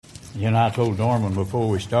I told Norman before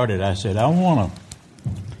we started, I said, I want to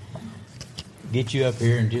get you up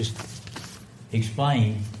here and just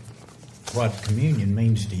explain what communion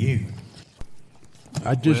means to you.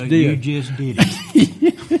 I just did. You just did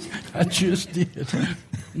it. I just did.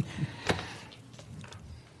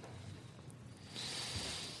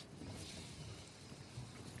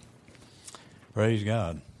 Praise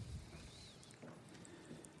God.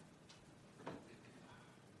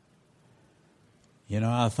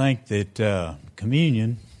 I think that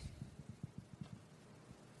communion,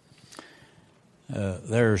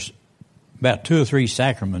 there's about 2 or 3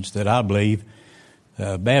 sacraments that I believe,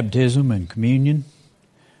 baptism and communion,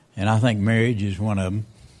 and I think marriage is one of them.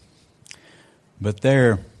 But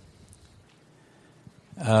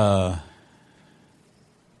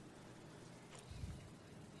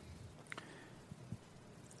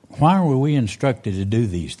why were we instructed to do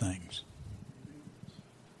these things?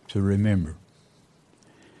 To remember.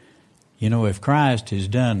 If Christ has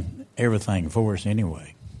done everything for us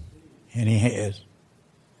anyway, and He has,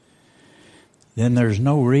 then there's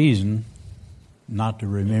no reason not to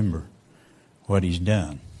remember what He's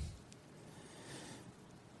done.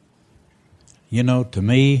 To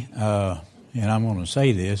me, and I'm going to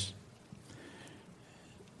say this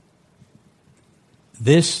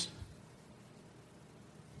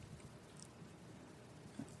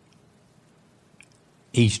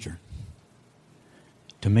Easter,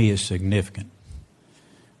 to me, is significant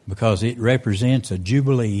because it represents a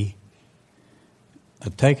jubilee,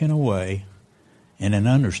 a taking away, and an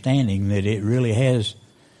understanding that it really has,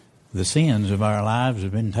 the sins of our lives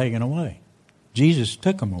have been taken away. Jesus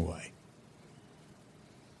took them away.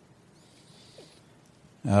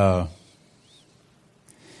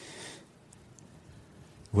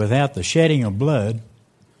 Without the shedding of blood,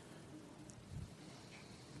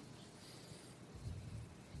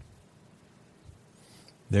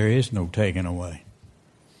 there is no taking away.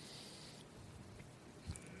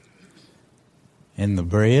 And the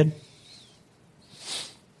bread,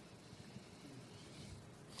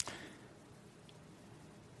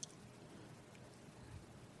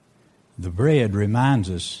 reminds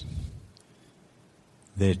us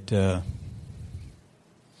that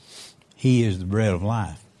He is the bread of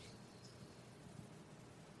life.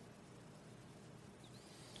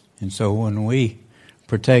 And so when we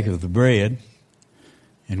partake of the bread,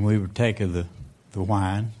 and we partake of the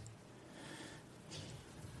wine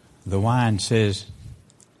says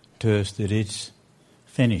to us that it's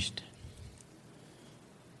finished.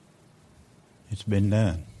 It's been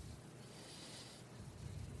done.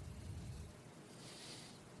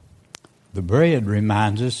 The bread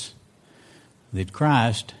reminds us that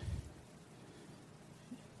Christ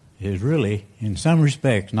is really, in some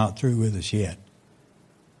respects, not through with us yet.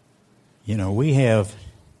 We have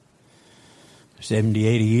 70,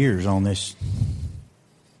 80 years on this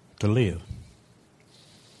to live.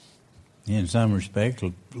 In some respects,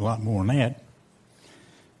 a lot more than that.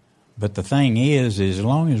 But the thing is as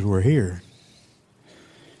long as we're here,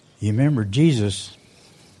 you remember Jesus,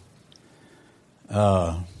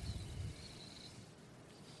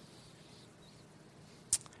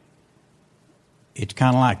 it's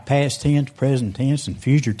kind of like past tense, present tense, and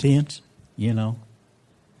future tense,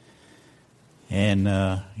 And,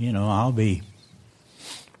 I'll be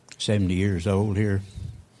 70 years old here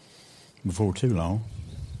before too long.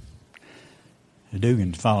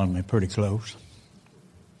 Dugan's following me pretty close.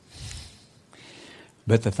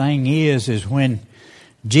 But the thing is when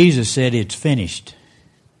Jesus said it's finished,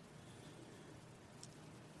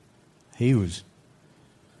 He was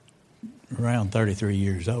around 33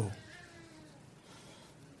 years old.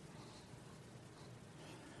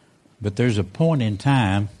 But there's a point in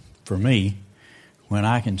time for me when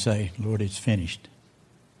I can say, Lord, it's finished.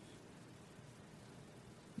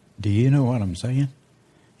 Do you know what I'm saying?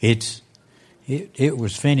 It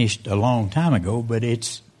was finished a long time ago, but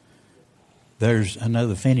there's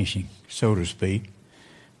another finishing, so to speak.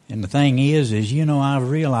 And the thing is I've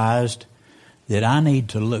realized that I need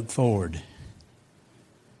to look forward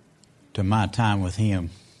to my time with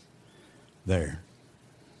Him there.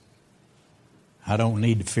 I don't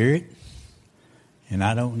need to fear it, and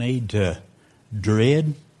I don't need to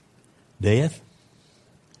dread death.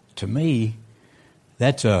 To me,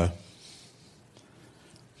 that's a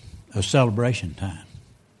celebration time.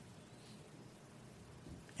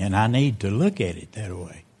 And I need to look at it that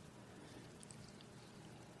way.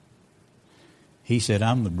 He said,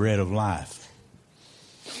 I'm the bread of life.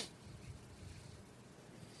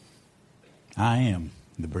 I am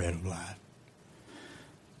the bread of life.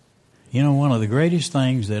 One of the greatest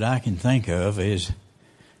things that I can think of is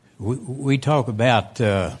we talk about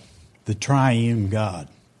the triune God.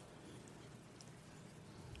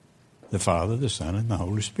 the Father, the Son, and the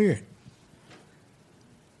Holy Spirit.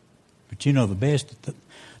 But the best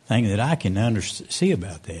thing that I can see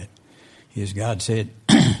about that is God said,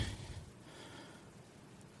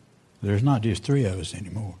 there's not just 3 of us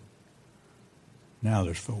anymore. Now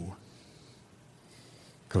there's 4.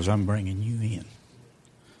 Because I'm bringing you in.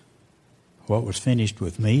 What was finished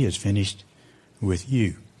with me is finished with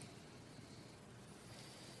you.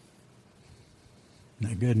 Isn't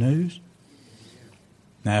that good news?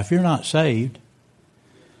 Now, if you're not saved,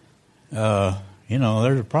 there's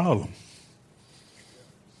a problem.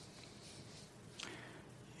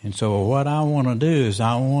 And so what I want to do is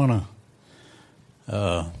I want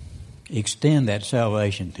to extend that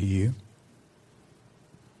salvation to you,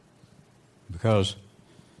 because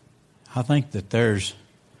I think that there's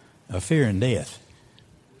a fear in death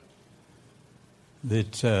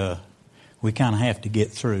that we kind of have to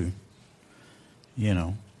get through,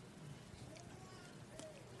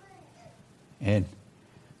 And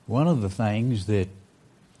one of the things that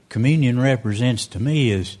communion represents to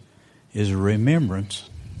me is a remembrance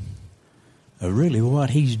of really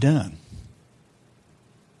what He's done.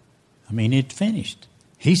 I mean, it's finished.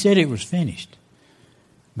 He said it was finished,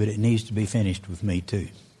 but it needs to be finished with me too.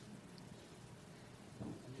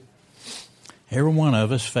 Every one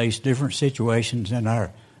of us face different situations in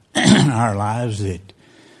our our lives that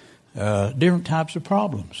different types of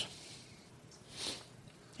problems.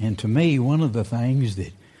 And to me, one of the things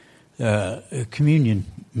that communion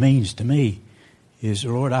means to me is,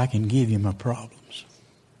 Lord, I can give you my problems.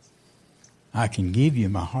 I can give you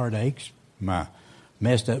my heartaches, my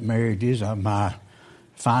messed up marriages, my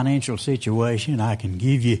financial situation. I can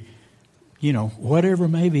give you, whatever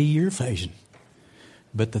maybe you're facing.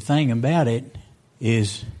 But the thing about it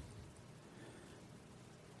is,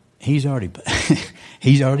 He's already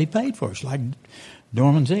paid for us. Like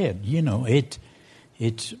Dorman said,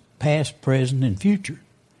 it's past, present, and future.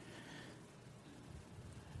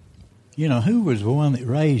 Who was the one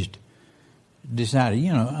that decided,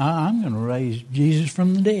 I'm going to raise Jesus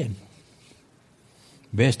from the dead?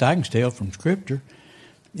 Best I can tell from Scripture,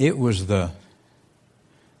 it was the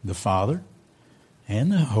Father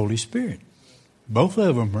and the Holy Spirit. Both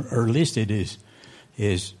of them are listed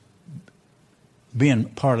as being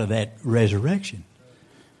part of that resurrection.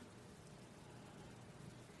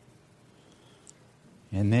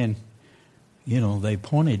 And then, they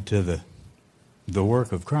pointed to the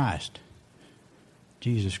work of Christ,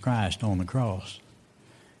 Jesus Christ on the cross.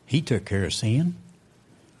 He took care of sin.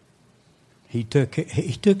 He took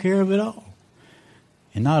care of it all.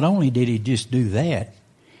 And not only did He just do that,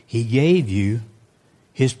 He gave you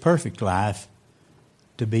His perfect life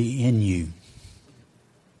to be in you.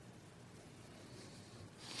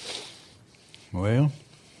 Well,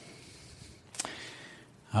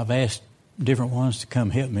 I've asked different ones to come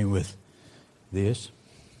help me with this.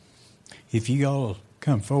 If you all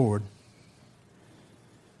come forward.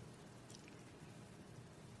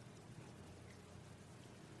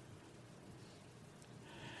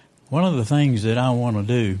 One of the things that I want to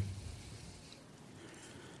do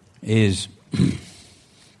is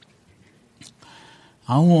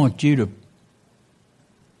I want you to,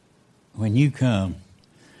 when you come,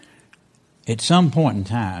 at some point in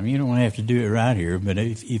time, you don't have to do it right here, but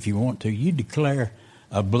if you want to, you declare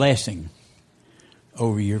a blessing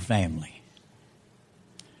over your family.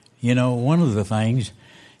 One of the things,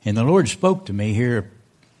 and the Lord spoke to me here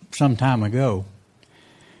some time ago,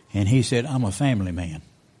 and He said, I'm a family man.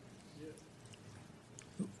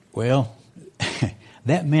 Well,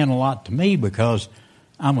 that meant a lot to me because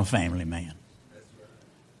I'm a family man.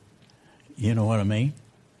 You know what I mean?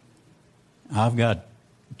 I've got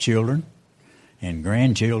children and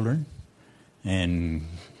grandchildren, and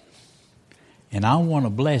I want a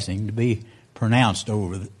blessing to be pronounced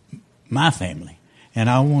over my family, and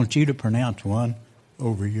I want you to pronounce one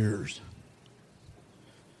over yours.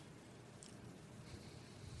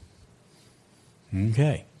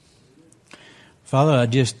 Okay. Father, I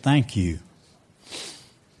just thank you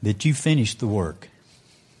that you finished the work.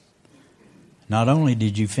 Not only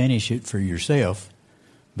did you finish it for yourself,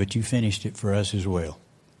 but you finished it for us as well.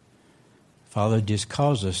 Father, just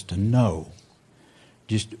cause us to know,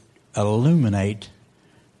 just illuminate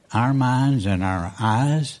our minds and our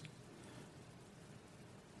eyes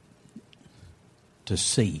to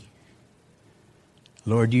see.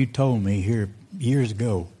 Lord, you told me here years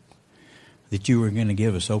ago that you were going to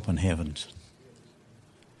give us open heavens.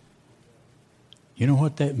 You know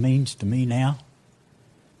what that means to me now?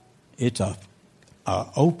 It's a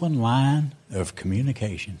open line of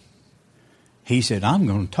communication. He said, I'm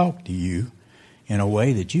going to talk to you in a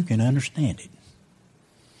way that you can understand it.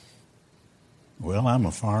 Well, I'm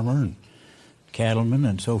a farmer and cattleman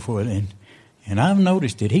and so forth, and I've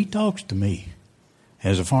noticed that he talks to me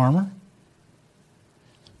as a farmer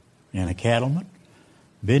and a cattleman,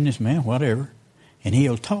 businessman, whatever, and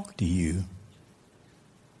he'll talk to you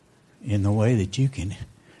in the way that you can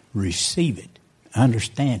receive it,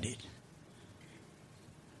 understand it.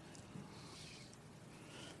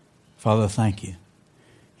 Father, thank you.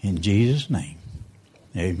 In Jesus' name,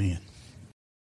 amen.